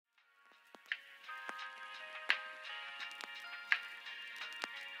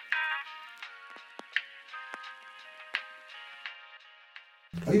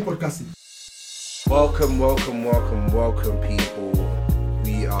Are you podcasting? Welcome, people.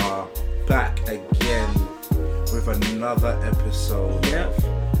 We are back again with another episode of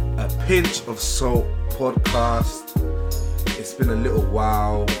A Pinch of Salt podcast. It's been a little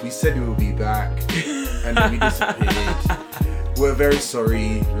while. We said we would be back, and then we disappeared. We're very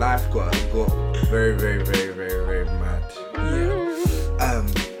sorry. Life got very mad.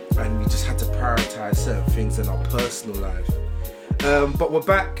 And we just had to prioritize certain things in our personal life. But we're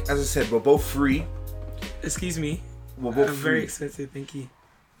back. As I said, we're both free. Excuse me. We're both I'm free. very excited, thank you.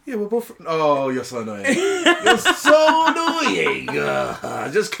 Yeah, we're both. Oh, you're so annoying. You're so annoying. I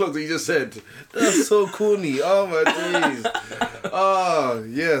just clocked what you just said. That's so corny. Oh my days. Oh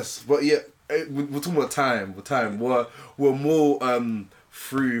yes, but yeah, we're talking about time. We're more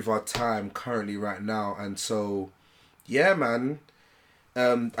free with our time currently right now, and so yeah, man.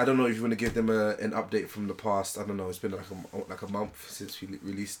 I don't know if you want to give them an update from the past. I don't know. It's been like a month since we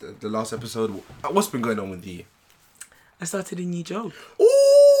released the last episode. What's been going on with you? I started a new job. Ooh,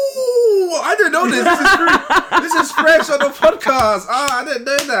 I didn't know this. This is fresh on the podcast. I didn't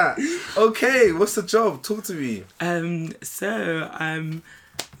know that. Okay, what's the job? Talk to me. So I'm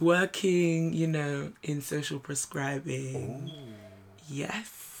working, in social prescribing. Ooh.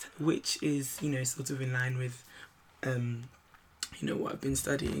 Yes, which is, sort of in line with, what I've been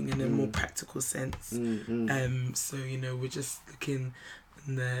studying in a more practical sense. So, we're just looking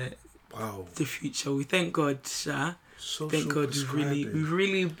in the future. We thank God, Sha. Thank God we've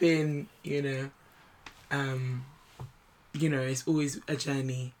really been, it's always a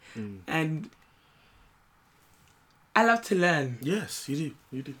journey. And I love to learn. Yes, you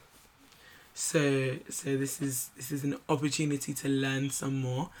do. So this is an opportunity to learn some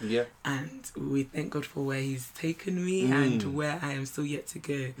more. Yeah. And we thank God for where He's taken me and where I am still yet to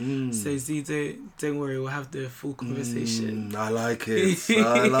go. So Z, don't worry, we'll have the full conversation. I like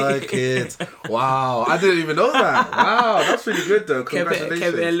it. Wow, I didn't even know that. Wow, that's really good though. Congratulations.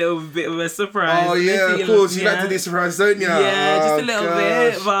 Kept it a little bit of a surprise. Oh yeah, of course. You like to do surprise, don't you? Yeah, just a little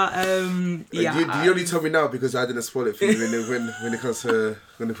bit. But You only told me now because I didn't spoil it for you when it comes to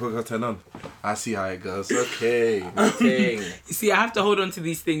when the podcast turn on. I see how it goes. Okay. You see, I have to hold on to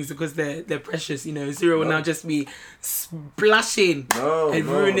these things because they're precious. Zero will now just be splashing and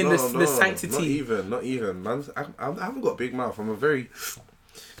ruining the sanctity. Not even. Man, I haven't got a big mouth. I'm a very.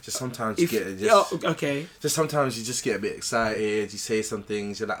 Just sometimes you get okay. Just sometimes you just get a bit excited. You say some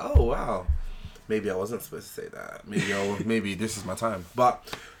things. You're like, oh wow, maybe I wasn't supposed to say that. Maybe this is my time. But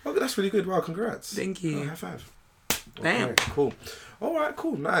that's really good. Wow, congrats. Thank you. High five. Damn. Okay, cool. All right,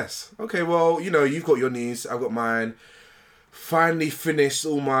 cool, nice. Okay, well, you've got your news. I've got mine. Finally finished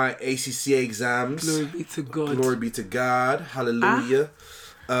all my ACCA exams. Glory be to God. Glory be to God. Hallelujah.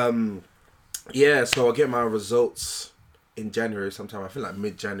 Yeah, so I'll get my results in January sometime. I feel like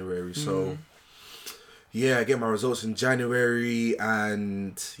mid-January. So, yeah, I get my results in January.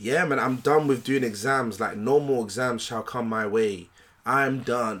 And, yeah, man, I'm done with doing exams. Like, no more exams shall come my way. I'm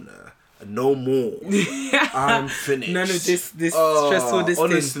done. No more. I'm finished. None of this stressful this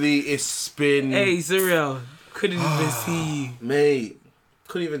honestly, it's been... Hey, Zuriel. Couldn't even see you. Mate.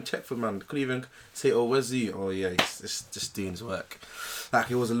 Couldn't even check for man. Couldn't even say, oh, where's he? Oh, yeah, it's just doing his work. Like,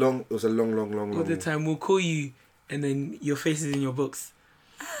 it was a long... All the time, we'll call you and then your face is in your books.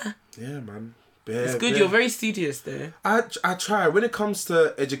 Yeah, man. It's good. You're very studious there. I try. When it comes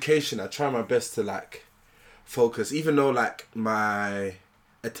to education, I try my best to, like, focus. Even though, like, my...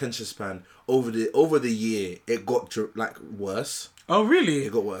 attention span over the year it got like worse. Oh really?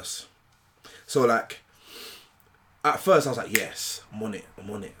 It got worse. So like at first I was like, yes, I'm on it,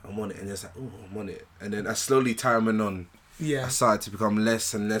 and it's like, oh, I'm on it, and then as slowly time went on, I started to become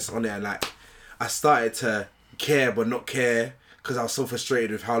less and less on it, and like I started to care but not care because I was so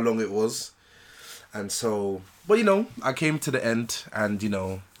frustrated with how long it was, and so but I came to the end, and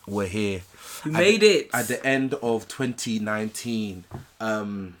we're here. You made it at the end of 2019.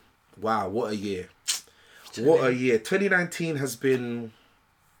 Wow, what a year! What a year! 2019 has been.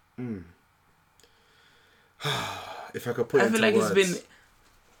 If I could put it into words. I feel like it's been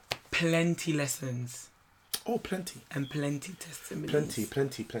plenty lessons. Oh, plenty. And plenty testimonies.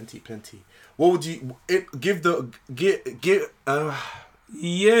 Plenty. What would you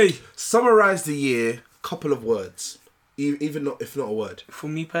summarize the year? Couple of words. Even not, if not a word. For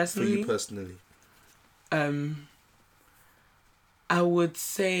me personally? For you personally. I would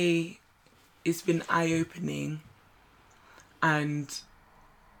say it's been eye-opening, and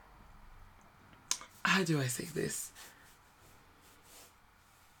how do I say this?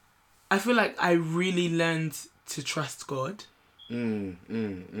 I feel like I really learned to trust God. And,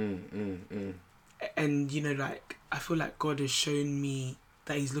 I feel like God has shown me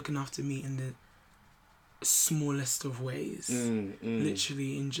that he's looking after me in the smallest of ways.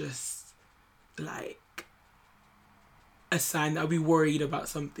 Literally in just like a sign that I'll be worried about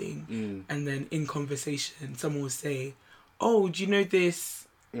something, and then in conversation someone will say, oh, do you know this?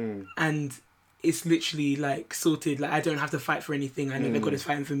 And it's literally like sorted. Like I don't have to fight for anything. I know that God is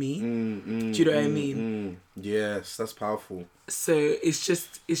fighting for me. Do you know what I mean? Yes, that's powerful. So it's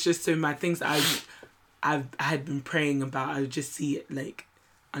just so mad. Things that I had been praying about, I would just see it like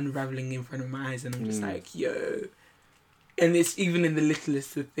unraveling in front of my eyes, and I'm just like, yo. And it's even in the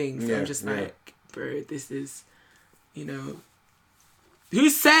littlest of things. I'm just like, bro, this is, you know, who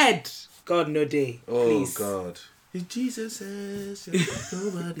said God no day? Please. Oh God. Jesus says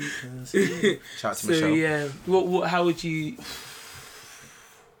nobody can see. Shout out to Michelle. So yeah, what? How would you?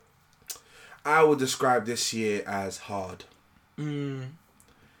 I would describe this year as hard.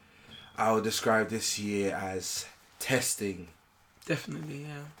 I would describe this year as testing. Definitely,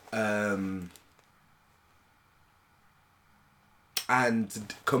 yeah.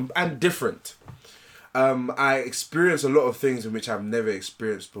 And different. I experienced a lot of things in which I've never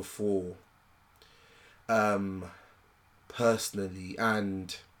experienced before. Personally,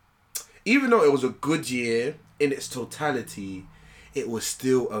 and even though it was a good year in its totality, it was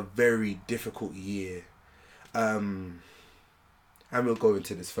still a very difficult year. And we'll go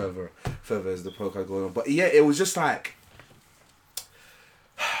into this further as the podcast goes on. But yeah, it was just like,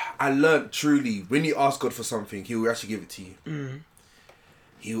 I learned truly, when you ask God for something, He will actually give it to you.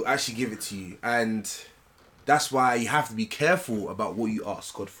 He will actually give it to you. And that's why you have to be careful about what you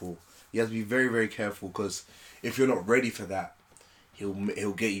ask God for. You have to be very, very careful, because if you're not ready for that,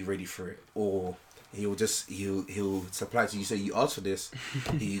 he'll get you ready for it, or he'll supply to you. Say, you asked for this,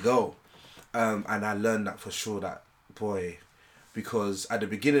 here you go. And I learned that for sure. That, boy, because at the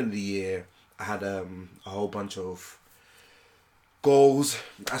beginning of the year, I had a whole bunch of goals,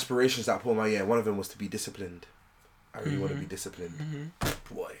 aspirations that I put on my year. One of them was to be disciplined. I really want to be disciplined,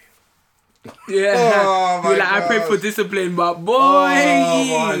 boy. Yeah, oh my I pray for discipline, but boy,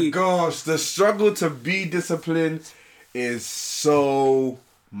 oh my gosh, the struggle to be disciplined is so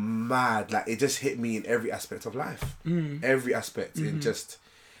mad. Like, it just hit me in every aspect of life, every aspect, in just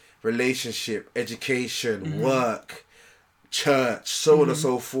relationship, education, work, church, so on and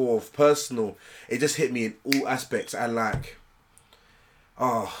so forth, personal. It just hit me in all aspects, and like,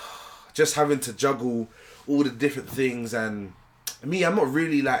 just having to juggle all the different things. And me, I'm not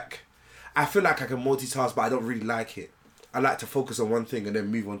really like, I feel like I can multitask, but I don't really like it. I like to focus on one thing and then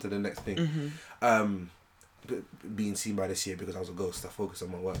move on to the next thing. Being seen by this year, because I was a ghost, I focused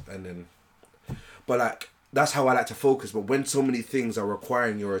on my work, and then, but like, that's how I like to focus. But when so many things are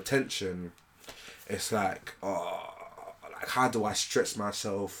requiring your attention, it's like, like, how do I stretch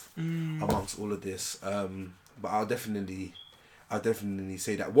myself amongst all of this? But I'll definitely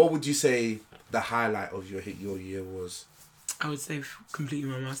say that. What would you say the highlight of your year was? I would say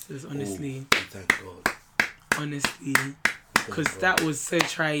completing my masters, honestly. Oh, thank God. Honestly, because that was so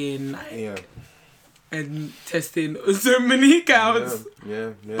trying, like, yeah, and testing so many counts.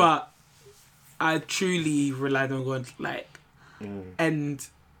 Yeah. But I truly relied on God, like, and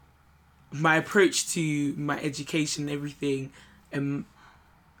my approach to my education, everything, and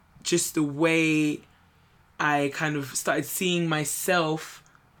just the way I kind of started seeing myself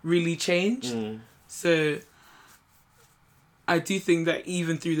really change. So I do think that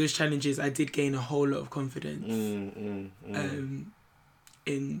even through those challenges, I did gain a whole lot of confidence.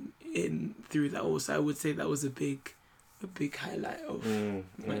 In through that also, I would say that was a big highlight of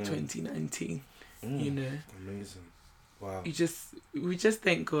my 2019. You know, amazing. Wow. We just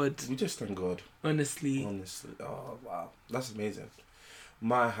thank God. We just thank God. Honestly. Oh wow, that's amazing.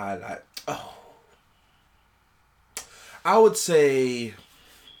 My highlight. I would say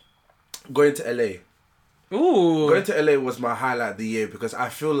going to LA. Ooh. Going to LA was my highlight of the year, because I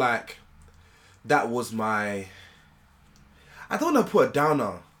feel like that was my, I don't want to put a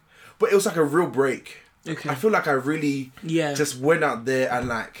downer, but it was like a real break. Okay. I feel like I really just went out there and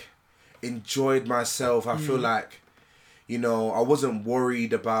like enjoyed myself. I feel like, you know, I wasn't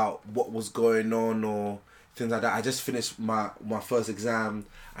worried about what was going on or things like that. I just finished my first exam,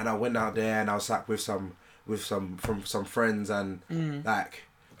 and I went out there and I was like with some friends, and like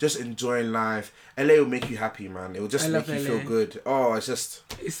just enjoying life. LA will make you happy, man. It will just make you feel good. Oh, it's just...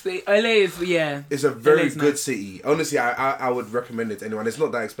 LA is, yeah. It's a very good city. Honestly, I would recommend it to anyone. It's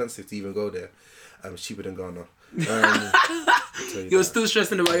not that expensive to even go there. It's cheaper than Ghana. You're still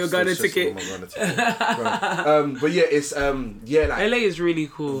stressing about your Ghana ticket. But yeah, it's like LA is really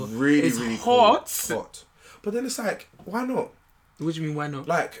cool. It's really hot. Cool. Hot. But then it's like, why not? What do you mean, why not?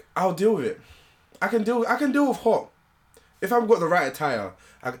 Like, I'll deal with it. I can deal with hot. if I've got the right attire,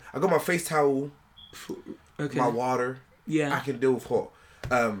 I got my face towel, my water. Yeah. I can deal with hot.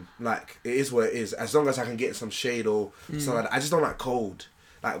 Like it is what it is. As long as I can get some shade or something like that. I just don't like cold.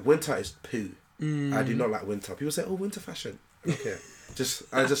 Like winter is poo. I do not like winter. People say, "Oh, winter fashion." Okay.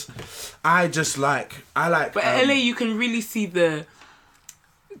 I like. But LA, you can really see the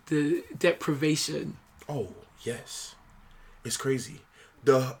deprivation. Oh yes, it's crazy.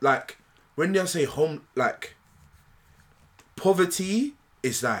 When they say home, like poverty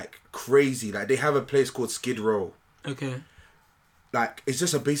is like crazy. Like they have a place called Skid Row. Okay. Like it's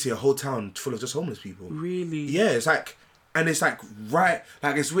just basically a whole town full of just homeless people. Really? Yeah, it's like, and it's like right,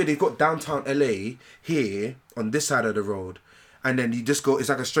 like it's weird. They've got downtown LA here on this side of the road, and then you just go. It's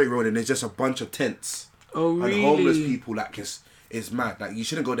like a straight road, and there's just a bunch of tents. Oh really? And homeless people. Like it's mad. Like you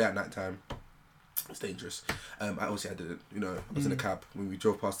shouldn't go there at night time. It's dangerous. I didn't. You know, I was in a cab when we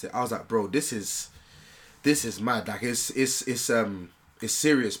drove past it. I was like, bro, this is mad. Like it's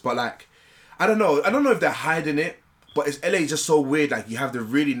serious. But like, I don't know if they're hiding it. But it's LA just so weird. Like you have the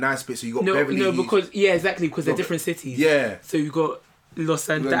really nice bits. So you got Beverly Hills. Because exactly because they're different cities. Yeah. So you got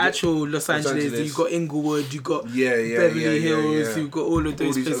the actual Los Angeles. You got Inglewood. You got Beverly Hills. You got all of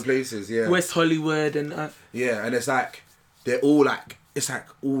those places. Yeah. West Hollywood and. Yeah, and it's like they're all like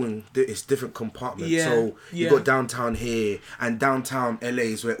it's different compartments. Yeah. So you got downtown here and downtown LA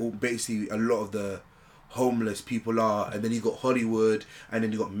is where basically a lot of the homeless people are, and then you got Hollywood, and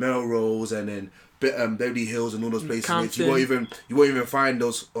then you got Melrose, and then Beverly Hills and all those places. Which you won't even find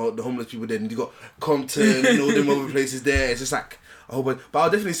those the homeless people there. And you got Compton and all them other places there. It's just like a whole bunch. But I'll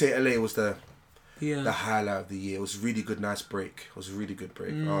definitely say LA was the highlight of the year. It was a really good, nice break. It was a really good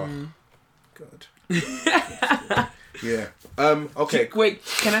break. Oh God. Yeah. Okay. Wait,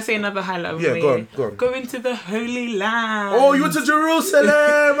 can I say another highlight of the year? Go on. Going to the Holy Land. Oh, you went to Jerusalem.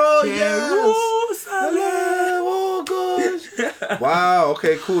 Oh Jerusalem. Oh gosh. Wow.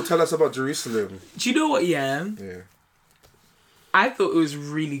 Okay. Cool. Tell us about Jerusalem. Do you know what? Yeah. I thought it was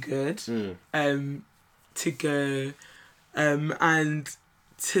really good. To go, and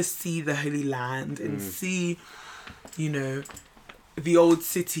to see the Holy Land and see, you know, the old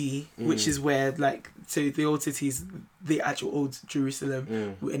city, which is where the old city is the actual old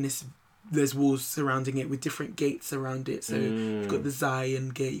Jerusalem, and there's walls surrounding it with different gates around it. So you've got the Zion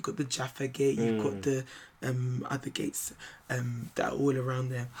gate, you've got the Jaffa gate, you've got the other gates that are all around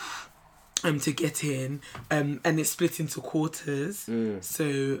there. To get in, and it's split into quarters. So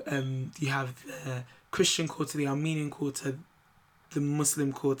you have the Christian quarter, the Armenian quarter, the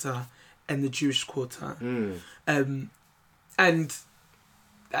Muslim quarter, and the Jewish quarter. And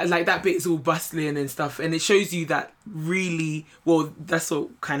like that bit is all bustling and stuff, and it shows you that really well. That's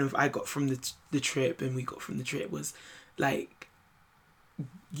what kind of I got from the trip, and we got from the trip was like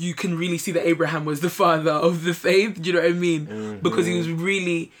you can really see that Abraham was the father of the faith. Do you know what I mean? Because he was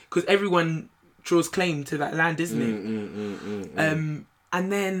really because everyone draws claim to that land, isn't it?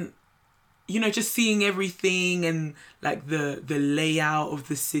 And then you know just seeing everything and like the layout of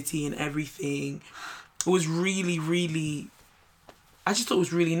the city and everything, it was really really. I just thought it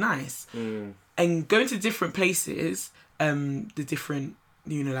was really nice. And going to different places, the different,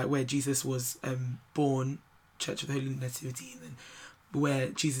 you know, like where Jesus was born, Church of the Holy Nativity, and then where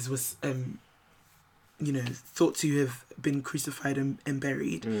Jesus was, you know, thought to have been crucified and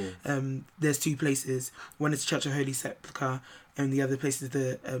buried. There's two places. One is Church of Holy Sepulchre, and the other place is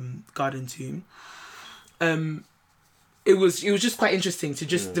the Garden Tomb. It was just quite interesting to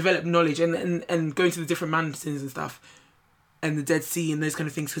just develop knowledge and go into the different mountains and stuff. And the Dead Sea and those kind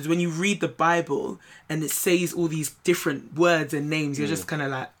of things. Because when you read the Bible and it says all these different words and names, you're just kind of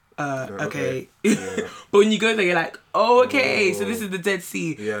like, okay. Yeah. But when you go there, you're like, oh, okay. So this is the Dead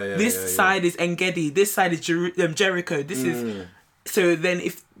Sea. This side is En-Gedi. This side is Jericho. This is... So then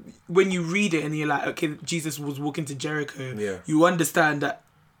when you read it and you're like, okay, Jesus was walking to Jericho, you understand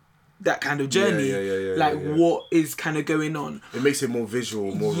that kind of journey. What is kind of going on. It makes it more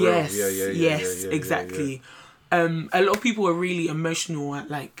visual, more yes, real. Yes, exactly. Yeah. A lot of people were really emotional at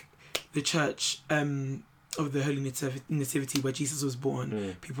like the church of the Holy Nativity where Jesus was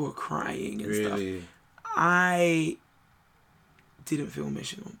born. People were crying and stuff. I didn't feel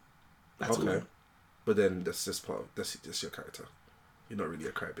emotional at all. But then that's just that's your character. You're not really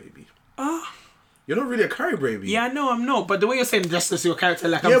a crybaby. You're not really a crybaby. Yeah, no, I'm not. But the way you're saying that's your character,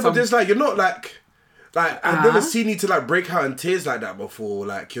 like but there's like you're not like I've never seen you to like break out in tears like that before.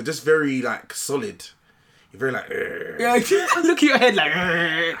 Like you're just very like solid. You're very like... Yeah, look at your head like...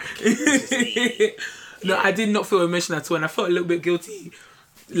 No, I did not feel emotional at all. And I felt a little bit guilty.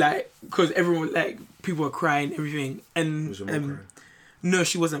 Like, because everyone, like, people were crying, everything. And was your mom crying? No,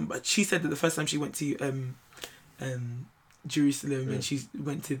 she wasn't. But she said that the first time she went to Jerusalem and she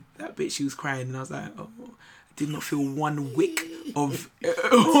went to that bit, she was crying, and I was like, oh, I did not feel one wick of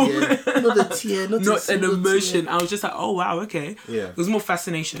not a tear, not an emotion. Tear. I was just like, oh wow, okay. Yeah. It was more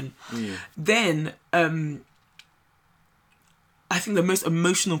fascination. Then I think the most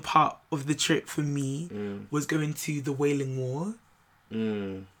emotional part of the trip for me was going to the Wailing Wall.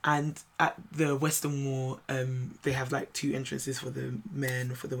 And at the Western Wall, they have like 2 entrances for the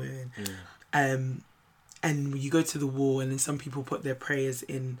men or for the women. And you go to the wall, and then some people put their prayers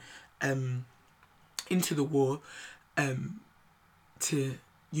in into the wall to,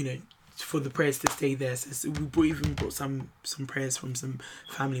 you know, for the prayers to stay there. So we even brought some prayers from some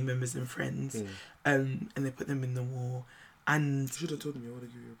family members and friends, and they put them in the wall. And you should have told me I want to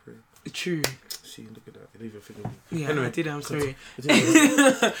give you a prayer. True. See, look at that. I didn't even think of it. Yeah, anyway, I did. I'm sorry.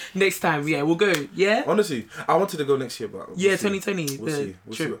 Next time, yeah, we'll go. Yeah. Honestly, I wanted to go next year, but 2020. We'll see.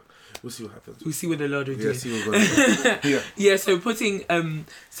 We'll see what happens. We'll see what the Lord will do. Yeah, see what goes. Yeah. So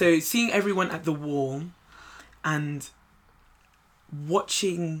so seeing everyone at the wall, and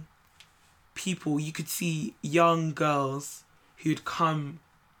watching people, you could see young girls who'd come,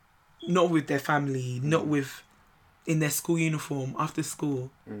 not with their family, not with, in their school uniform after school.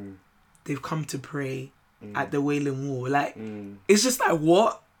 They've come to pray at the Wailing Wall. Like, it's just like,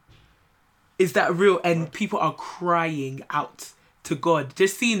 what? Is that real? And people are crying out to God.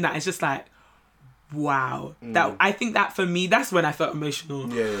 Just seeing that, it's just like, wow. That, I think that for me, that's when I felt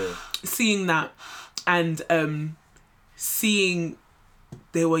emotional. Yeah. Seeing that, and seeing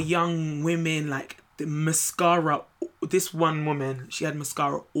there were young women, like the mascara. This one woman, she had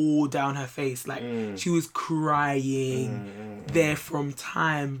mascara all down her face. Like, she was crying there from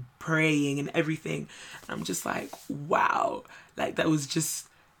time, praying and everything. And I'm just like, wow. Like, that was just...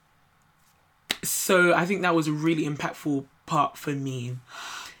 So I think that was a really impactful part for me.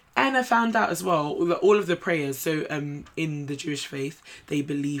 And I found out as well that all of the prayers, so in the Jewish faith, they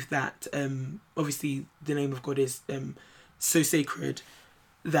believe that obviously the name of God is so sacred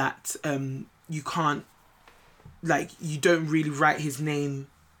that you can't, like, you don't really write his name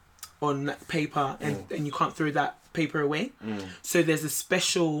on paper, and you can't throw that paper away. So there's a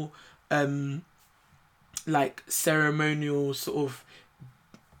special like ceremonial sort of,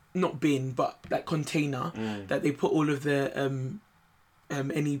 not bin, but like container that they put all of the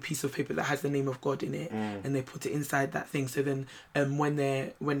any piece of paper that has the name of God in it, and they put it inside that thing. So then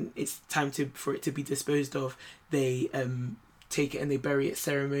when it's time for it to be disposed of, they take it and they bury it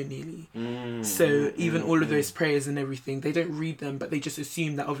ceremonially. So even all of those prayers and everything, they don't read them, but they just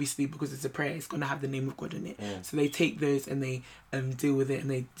assume that obviously because it's a prayer, it's going to have the name of God in it. So they take those and they deal with it and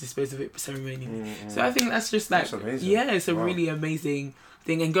they dispose of it ceremonially. So I think that's just like, yeah, it's a really amazing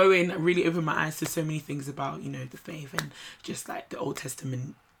thing, and really opened my eyes to so many things about, you know, the faith and just like the Old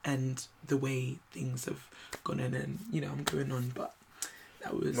Testament and the way things have gone in, and, you know, I'm going on, but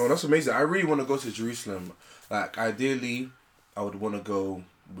that was... No, that's amazing. I really want to go to Jerusalem. Like, ideally, I would want to go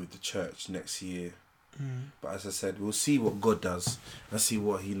with the church next year. But as I said, we'll see what God does and see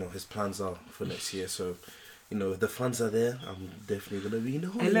what, you know, his plans are for next year. So, you know, if the funds are there, I'm definitely going to be in the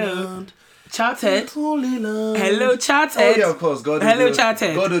Holy Land. Charted. Holy Land. Hello, Charted. Oh, yeah, of course. God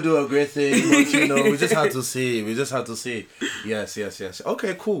Charted. God will do a great thing. But, you know, we just have to see. Yes.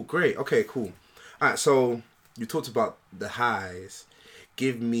 Okay, cool. Great. Okay, cool. All right, so you talked about the highs.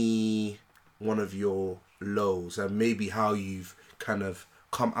 Give me one of your lows and maybe how you've kind of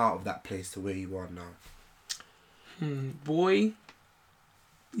come out of that place to where you are now. Boy,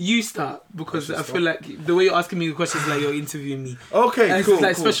 you start, because I feel like the way you're asking me the questions is like you're interviewing me. Okay, cool.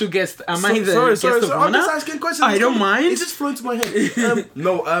 Like cool. Special guest. Am I the guest of honor? I'm just asking questions. I don't mind. It's just flowing to my head.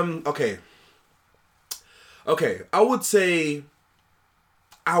 Okay. I would say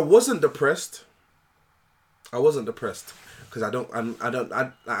I wasn't depressed. Because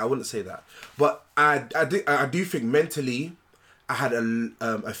I wouldn't say that, but I do think mentally I had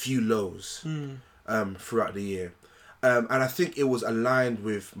a few lows throughout the year, and I think it was aligned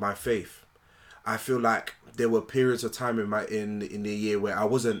with my faith. I feel like there were periods of time in the year where I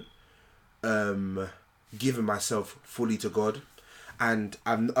wasn't giving myself fully to God, and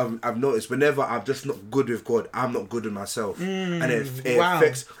I've noticed whenever I'm just not good with God, I'm not good with myself, and it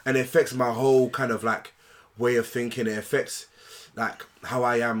affects my whole kind of like way of thinking. It affects like how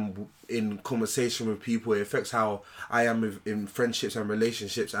I am in conversation with people. It affects how I am in friendships and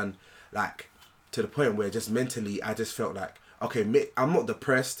relationships, and like to the point where just mentally I just felt like, okay, I'm not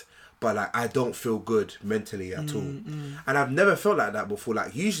depressed, but like I don't feel good mentally at all. And I've never felt like that before.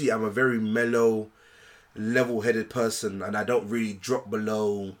 Like usually I'm a very mellow, level-headed person, and I don't really drop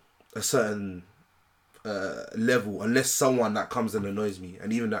below a certain level unless someone that comes and annoys me,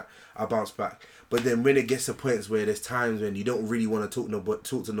 and even that I bounce back. But then when it gets to points where there's times when you don't really want to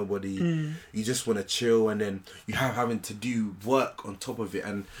talk to nobody, you just want to chill, and then you having to do work on top of it.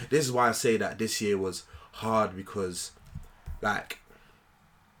 And this is why I say that this year was hard, because like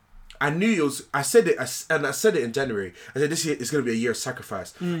I knew it was. I said it in January. I said this year is going to be a year of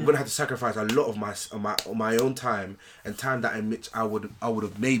sacrifice. I'm going to have to sacrifice a lot of my own time, and time that in which I would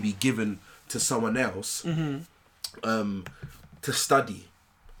have maybe given to someone else to study.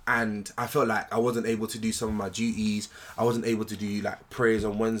 And I felt like I wasn't able to do some of my duties. I wasn't able to do like prayers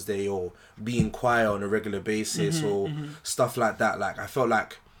on Wednesday, or be in choir on a regular basis, or stuff like that. Like I felt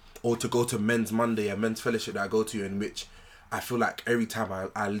like, or to go to men's Monday, a men's fellowship that I go to, in which I feel like every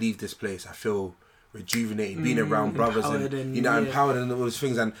time I leave this place, I feel rejuvenated, being around brothers and you know, empowered and all those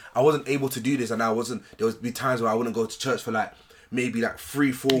things. And I wasn't able to do this, and there would be times where I wouldn't go to church for like maybe like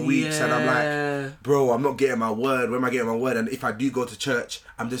 3-4 weeks, and I'm like, bro, I'm not getting my word. Where am I getting my word? And if I do go to church,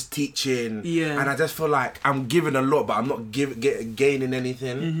 I'm just teaching, and I just feel like I'm giving a lot, but I'm not gaining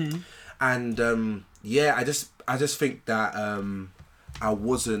anything. And I just think that I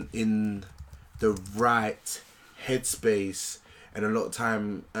wasn't in the right headspace and a lot of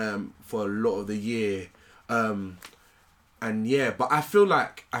time for a lot of the year, but I feel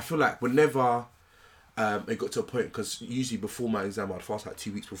like whenever it got to a point, because usually before my exam I'd fast like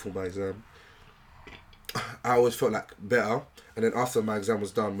 2 weeks before my exam, I always felt like better, and then after my exam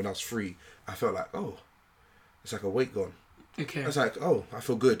was done, when I was free, I felt like, oh, it's like a weight gone. Okay. It's like, oh, I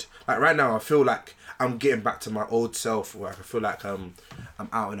feel good. Like right now I feel like I'm getting back to my old self, where I feel like I'm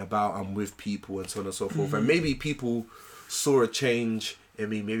out and about, I'm with people and so on and so forth. And maybe people saw a change in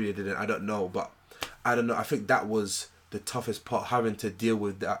me, maybe they didn't, I don't know. But I don't know, I think that was the toughest part, having to deal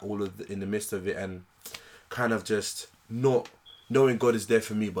with that in the midst of it, and kind of just not knowing God is there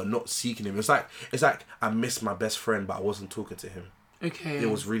for me but not seeking him. It's like I missed my best friend but I wasn't talking to him. Okay. It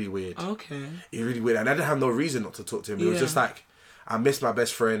was really weird. Okay. It was really weird, and I didn't have no reason not to talk to him. It was just like I missed my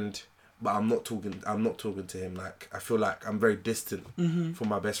best friend but I'm not talking to him. Like I feel like I'm very distant from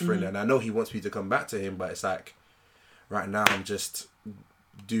my best friend, and I know he wants me to come back to him, but it's like right now I'm just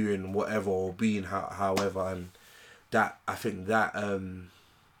doing whatever or being however, and that I think that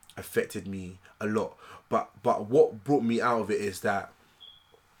affected me a lot. But what brought me out of it is that,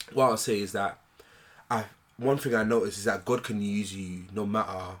 what I'll say is that one thing I noticed is that God can use you no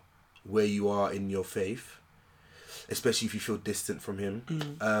matter where you are in your faith, especially if you feel distant from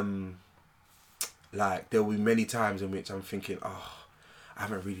him. Like there will be many times in which I'm thinking, oh, I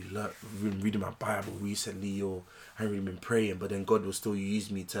haven't really been reading my Bible recently, or I haven't really been praying, but then God will still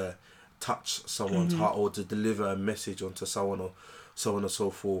use me to touch someone's heart, or to deliver a message onto someone, or so on and so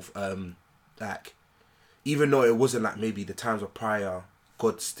forth. Like even though it wasn't like maybe the times of prior,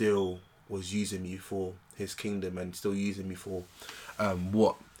 God still was using me for his kingdom, and still using me for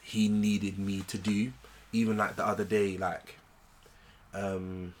what he needed me to do. Even like the other day, like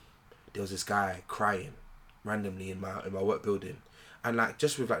there was this guy crying randomly in my work building, and like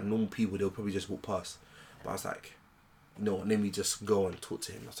just with like normal people, they'll probably just walk past, but I was like, no, let me just go and talk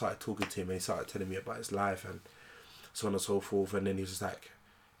to him. I started talking to him, and he started telling me about his life and so on and so forth. And then he was just like,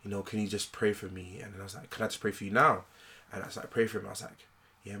 you know, can you just pray for me? And then I was like, can I just pray for you now? And I was like, pray for him. I was like,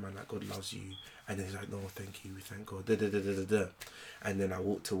 yeah, man, like God loves you. And then he's like, no, thank you, thank God. And then I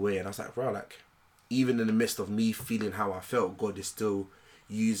walked away, and I was like, bro, like even in the midst of me feeling how I felt, God is still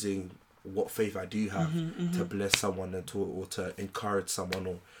using what faith I do have to bless someone, and or to encourage someone,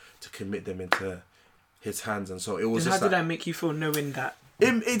 or to commit them into his hands. And so it was. And just how did that make you feel, knowing that?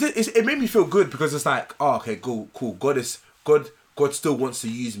 It made me feel good, because it's like, oh, okay, cool. God still wants to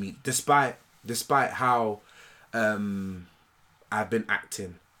use me, despite how I've been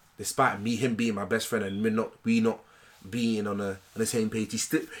acting, despite him being my best friend, and we not being on the same page.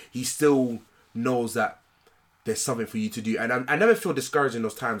 He still knows that there's something for you to do, and I never feel discouraged in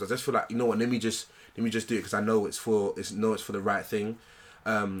those times. I just feel like, you know what, let me just do it, because I know it's for the right thing,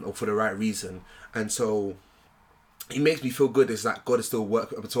 or for the right reason. And so it makes me feel good. It's like God is still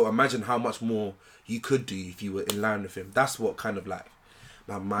working. So imagine how much more you could do if you were in line with him. That's what kind of like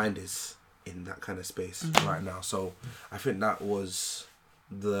my mind is in, that kind of space right now. So I think that was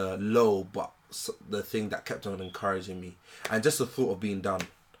the low, but the thing that kept on encouraging me, and just the thought of being done.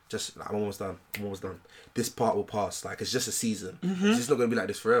 Just like, I'm almost done. This part will pass. Like, it's just a season. It's just not gonna be like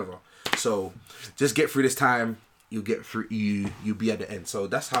this forever. So just get through this time. You'll get through. You'll be at the end. So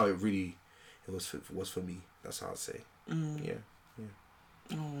that's how it was for me. That's how I'd say. Yeah.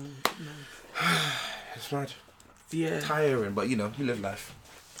 Oh, no. It's mad. Yeah. Tiring, but you know, you live life.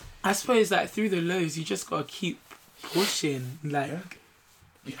 I suppose like through the lows, you just gotta keep pushing. Like,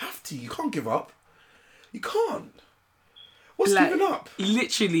 you have to. You can't give up. You can't. What's like, giving up?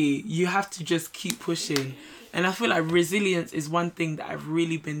 Literally, you have to just keep pushing. And I feel like resilience is one thing that I've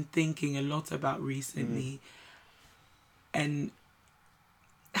really been thinking a lot about recently. And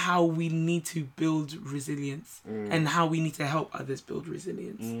how we need to build resilience and how we need to help others build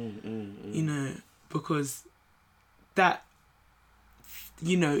resilience. You know, because that,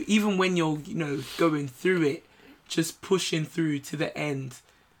 you know, even when you're, you know, going through it, just pushing through to the end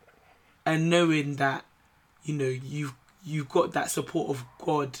and knowing that, you know, you've got that support of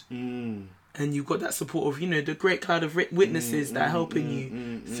God and you've got that support of, you know, the great cloud of witnesses that are helping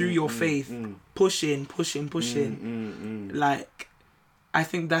you through your faith, pushing. Like, I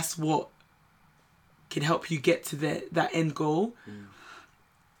think that's what can help you get to that end goal.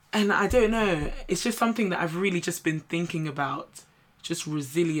 And I don't know, it's just something that I've really just been thinking about, just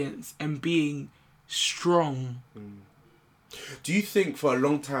resilience and being strong. Do you think for a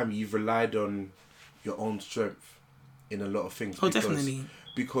long time you've relied on your own strength in a lot of things? Definitely.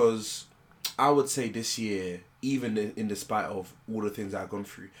 Because I would say this year, even in despite of all the things I've gone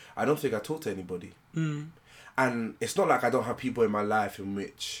through, I don't think I talked to anybody. And it's not like I don't have people in my life in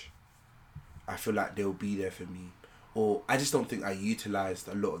which I feel like they'll be there for me. Or I just don't think I utilised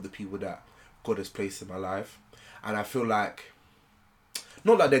a lot of the people that God has placed in my life. And I feel like,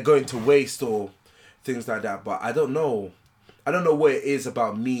 not like they're going to waste or things like that, but I don't know. I don't know what it is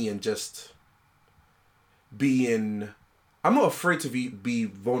about me and just being... I'm not afraid to be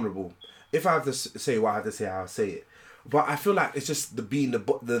vulnerable. If I have to say what I have to say, I'll say it. But I feel like it's just being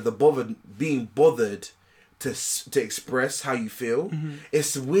bothered to express how you feel.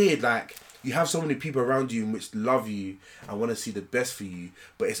 It's weird, like you have so many people around you which love you and want to see the best for you,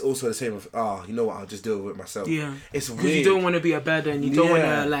 but it's also the same of, you know what, I'll just deal with it myself. Yeah, it's weird. Because you don't want to be a burden. You don't want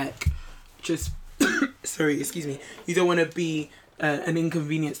to like just sorry, excuse me. You don't want to be an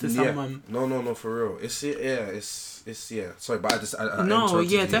inconvenience to someone. No, for real. It's sorry, but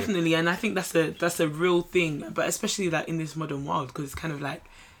I definitely. And I think that's a real thing, but especially like in this modern world, because it's kind of like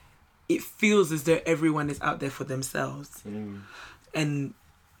it feels as though everyone is out there for themselves. And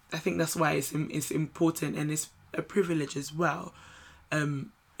I think that's why it's important, and it's a privilege as well.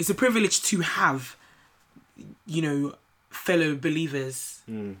 It's a privilege to have, you know, fellow believers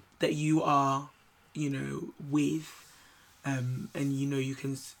that you are, you know, with, and you know you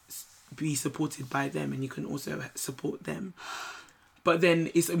can be supported by them, and you can also support them. But then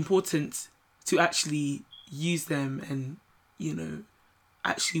it's important to actually use them and, you know,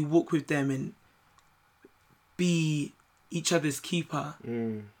 actually walk with them and be each other's keeper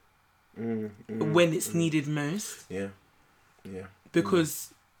when it's needed most.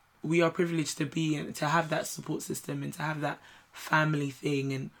 Because we are privileged to be and to have that support system and to have that family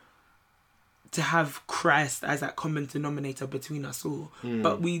thing and to have Christ as that common denominator between us all.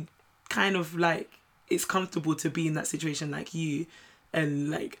 But we kind of like, it's comfortable to be in that situation like you,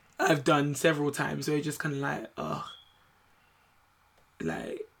 and like I've done several times where it's just kind of like,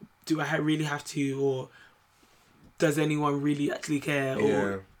 like, do I really have to, or does anyone really actually care,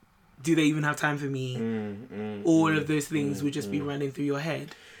 or do they even have time for me? All of those things would just be running through your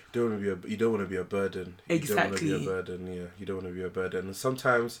head. You don't want to be a burden. Exactly. You don't want to be a burden. Yeah, you don't want to be a burden. And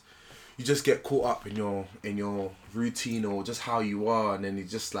sometimes you just get caught up in your routine or just how you are, and then you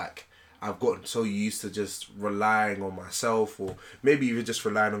just like, I've gotten so used to just relying on myself, or maybe even just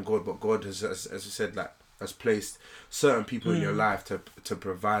relying on God. But God has, as you said, like, has placed certain people in your life to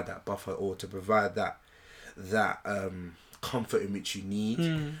provide that buffer, or to provide that comfort in which you need.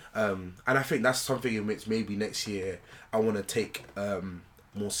 And I think that's something in which maybe next year I want to take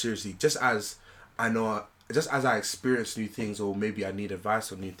more seriously. Just as I experience new things, or maybe I need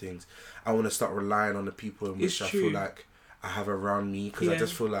advice on new things, I want to start relying on the people in which I feel like I have around me. Because I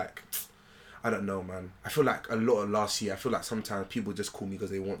just feel like, I don't know, man. I feel like a lot of last year, I feel like sometimes people just call me because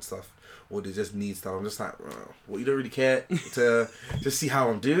they want stuff, or they just need stuff. I'm just like, well, you don't really care to just see how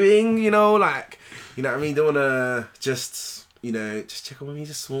I'm doing, you know? Like, you know what I mean? Don't want to just, you know, just check on me,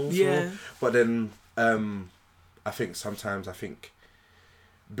 just small. But then I think sometimes,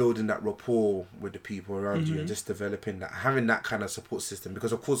 building that rapport with the people around you and just developing that, having that kind of support system,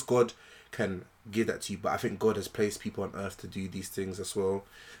 because of course God can give that to you, but I think God has placed people on earth to do these things as well.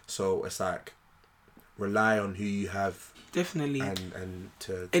 So it's like, rely on who you have. Definitely. And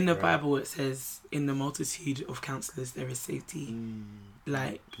to in the Bible it says, in the multitude of counselors there is safety.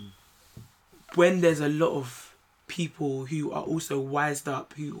 Like, when there's a lot of people who are also wised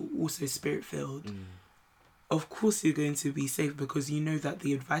up, who are also spirit filled, of course you're going to be safe, because you know that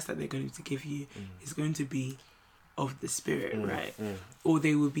the advice that they're going to give you is going to be of the spirit, right? Or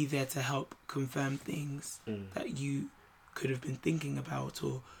they will be there to help confirm things that you could have been thinking about,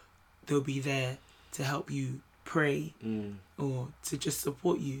 or they'll be there to help you pray or to just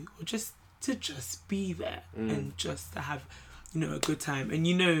support you or just to just be there and just to have, you know, a good time. And,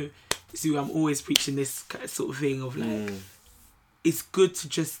 you know, see, I'm always preaching this sort of thing of like, it's good to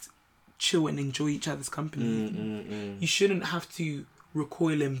just chill and enjoy each other's company. You shouldn't have to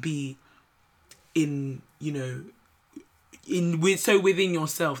recoil and be in, you know, so within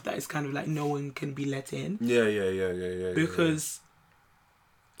yourself that it's kind of like no one can be let in. Yeah. Because,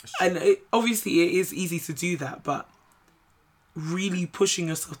 and obviously it is easy to do that, but really pushing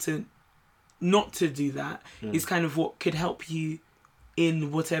yourself to not to do that is kind of what could help you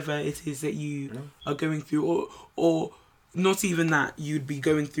in whatever it is that you are going through, or not even that you'd be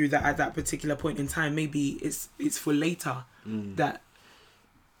going through that at that particular point in time. Maybe it's for later that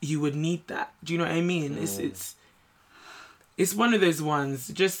you would need that. Do you know what I mean? It's one of those ones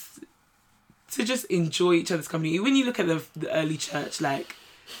just to just enjoy each other's company. When you look at the early church, like,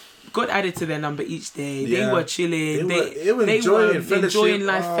 God added to their number each day. Yeah. They were chilling. They were enjoying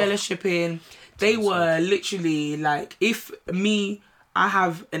life, fellowshipping. They were literally like, if I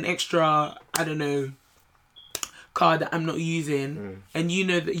have an extra, I don't know, car that I'm not using, and you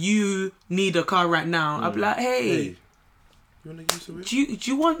know that you need a car right now, I'll be like, hey, you want to use it?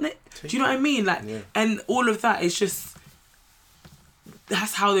 Do you want it? Do you know what I mean? Like, and all of that is just,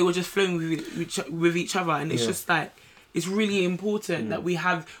 that's how they were just flowing with each other, and it's just like, it's really important that we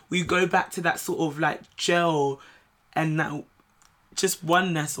go back to that sort of like gel and that just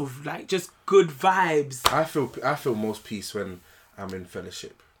oneness of like just good vibes. I feel most peace when I'm in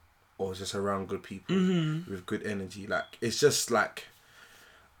fellowship or just around good people with good energy. Like, it's just like,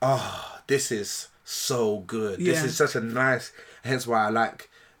 this is so good. Yeah. This is such a nice, hence why I like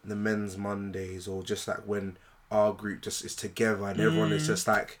the men's Mondays, or just like when our group just is together and everyone is just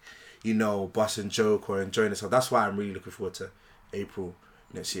like, you know, bust and joke or enjoying themselves. That's why I'm really looking forward to April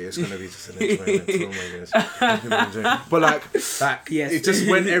next year. It's gonna be just an enjoyment. Oh my goodness. But like yes. It's just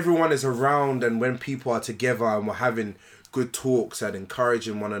when everyone is around and when people are together and we're having good talks and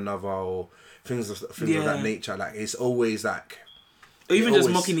encouraging one another or things of that nature. Like, it's always like, or even just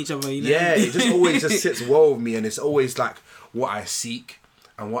mocking each other. You know? Yeah, it just always just sits well with me, and it's always like what I seek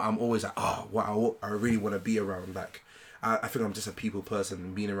and what I'm always like. What I really want to be around. Like, I think I'm just a people person,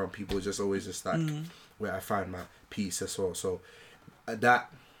 and being around people is just always just like where I find my peace as well. So that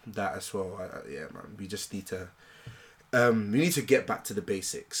as well, yeah, man. We just need to get back to the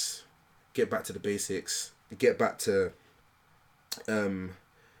basics. Get back to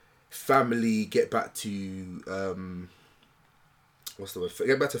family. Get back to what's the word?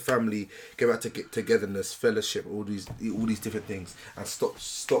 Get back to family. Get back to togetherness, fellowship, all these different things, and stop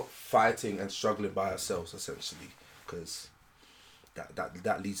fighting and struggling by ourselves, essentially. Because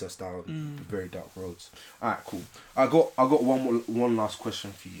that leads us down very dark roads. Alright, cool. I got one last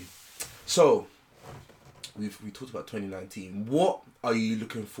question for you. So we talked about 2019. What are you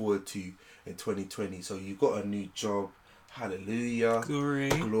looking forward to in 2020? So you got a new job. Hallelujah.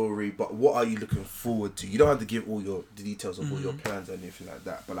 Glory. But what are you looking forward to? You don't have to give all the details of all your plans or anything like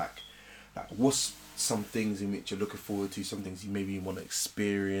that. But like what's some things in which you're looking forward to? Some things you maybe want to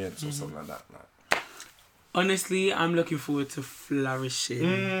experience or something like that. Like, honestly, I'm looking forward to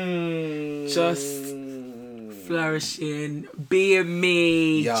flourishing. Just flourishing. Being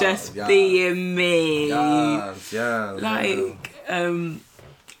me. Being me. Yeah. Like,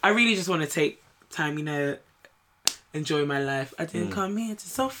 I really just want to take time, you know, enjoy my life. I didn't come here to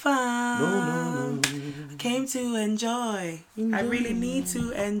suffer. No. I came to enjoy. I really need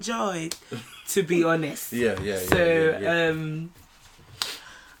to enjoy, to be honest. Yeah. So,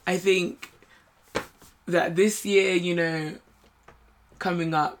 I think that this year, you know,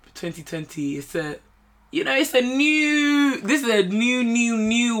 coming up 2020, this is a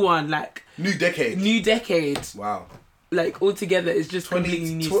new one, like new decade. Wow. Like altogether, it's just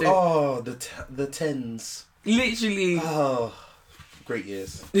completely new. The tens. Literally. Oh, great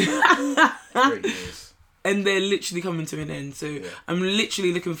years. Great years. And they're literally coming to an end. So I'm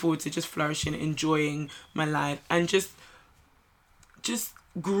literally looking forward to just flourishing, enjoying my life, and just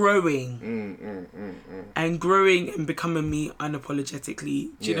growing. And growing and becoming me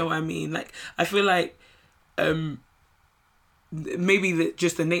unapologetically. Do you know what I mean? Like, I feel like maybe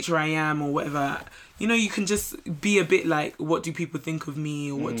just the nature I am or whatever, you know, you can just be a bit like, what do people think of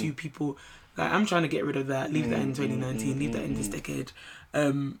me, or what do people... Like, I'm trying to get rid of that, leave that in 2019, leave that in this decade,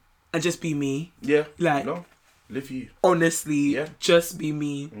 and just be me. Yeah. Like, no, live you. Honestly, just be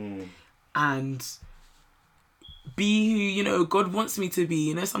me, and be who, you know, God wants me to be.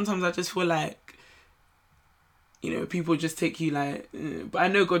 You know, sometimes I just feel like, you know, people just take you like, but I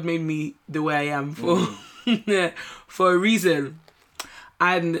know God made me the way I am for a reason.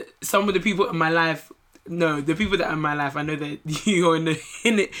 And some of the people in my life, the people that are in my life, I know that you are in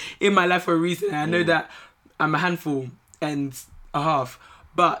my life for a reason. And I know that I'm a handful and a half.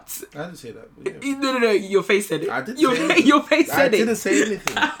 But I didn't say that. Yeah. No. Your face said it. I didn't your face said it. I didn't say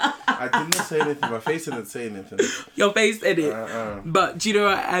anything. I didn't say anything. My face didn't say anything. Your face said it. But do you know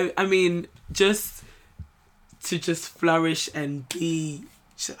what? I mean, just to flourish and be.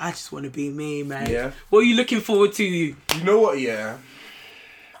 I just want to be me, man. Yeah. What are you looking forward to? You know what? Yeah.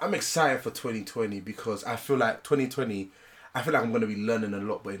 I'm excited for 2020 because I feel like 2020. I feel like I'm going to be learning a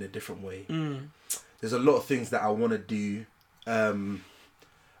lot, but in a different way. There's a lot of things that I want to do.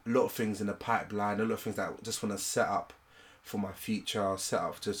 A lot of things in the pipeline, a lot of things that I just want to set up for my future, set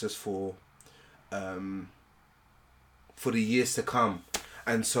up just for the years to come.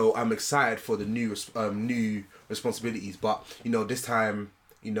 And so I'm excited for the new responsibilities. But, this time,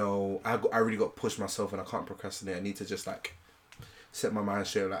 I really got to push myself and I can't procrastinate. I need to just set my mind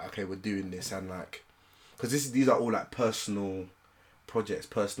straight, okay, we're doing this. And because these are all personal projects,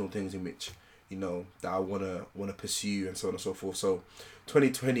 personal things in which, that I want to pursue and so on and so forth. So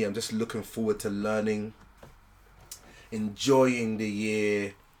 2020, I'm just looking forward to learning, enjoying the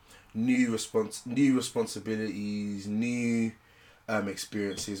year, new responsibilities, new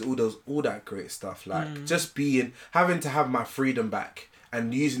experiences, all that great stuff. Just having to have my freedom back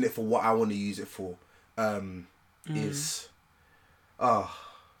and using it for what I want to use it for, is,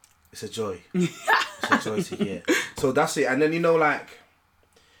 it's a joy. It's a joy to hear. So that's it. And then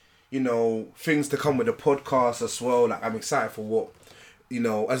things to come with the podcast as well. I'm excited for what, as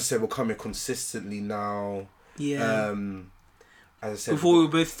I said, we're coming consistently now. Yeah. As I said, before we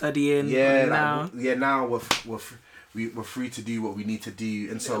were both studying. Yeah. Now. Now we're free to do what we need to do,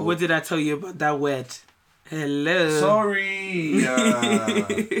 and so. What did I tell you about that word? Hello. Sorry.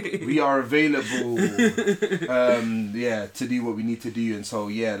 We are available. To do what we need to do, and so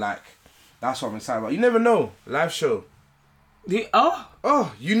that's what I'm excited about. You never know, live show. You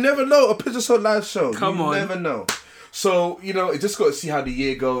never know, a Picture live show. Come on. You never know. So, you just got to see how the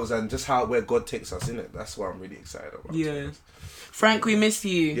year goes and just where God takes us, innit? That's what I'm really excited about. Yeah. Frank, we miss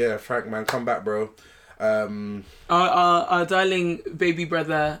you. Yeah, Frank, man, come back, bro. Our darling baby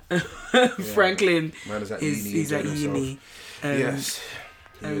brother, Franklin, man is at uni. He's at uni. Yes.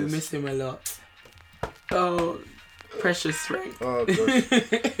 And we miss him a lot. Oh, precious Frank. Oh, gosh.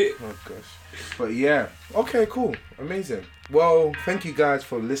 But yeah. Okay, cool. Amazing. Well, thank you guys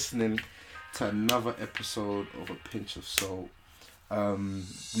for listening to another episode of A Pinch of Salt.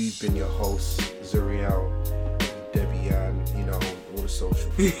 We've been your hosts, Zuriel, Debbie, and all the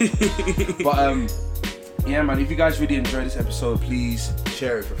social. But yeah, man, if you guys really enjoyed this episode, please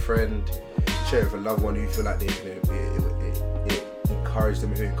share it with a friend, share it with a loved one who you feel like it encouraged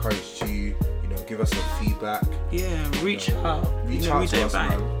them, who encouraged you. Give us some feedback. Yeah, reach out. Reach out to us,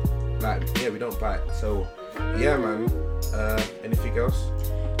 man. We don't bite. So yeah, man. Anything else?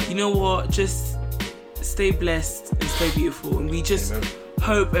 You know what? Just stay blessed and stay beautiful. And we just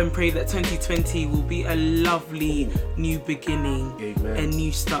hope and pray that 2020 will be a lovely new beginning. Amen. And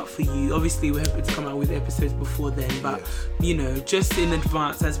new start for you. Obviously, we're hoping to come out with episodes before then. But, just in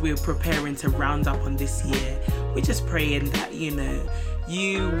advance as we're preparing to round up on this year, we're just praying that,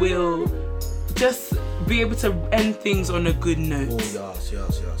 you will just be able to end things on a good note. Oh,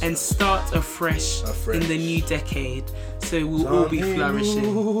 yes. And start afresh in the new decade. So we'll all be flourishing.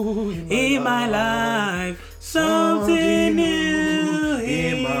 In my life, something new.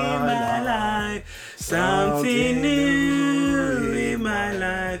 In my life, something new. In my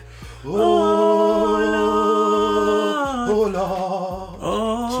life. Oh, Lord.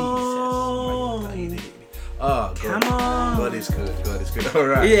 Oh, Jesus. Oh, come on. God is good. All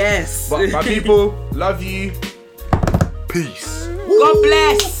right. Yes. But my people, love you. Peace. God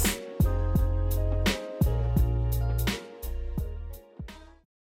bless.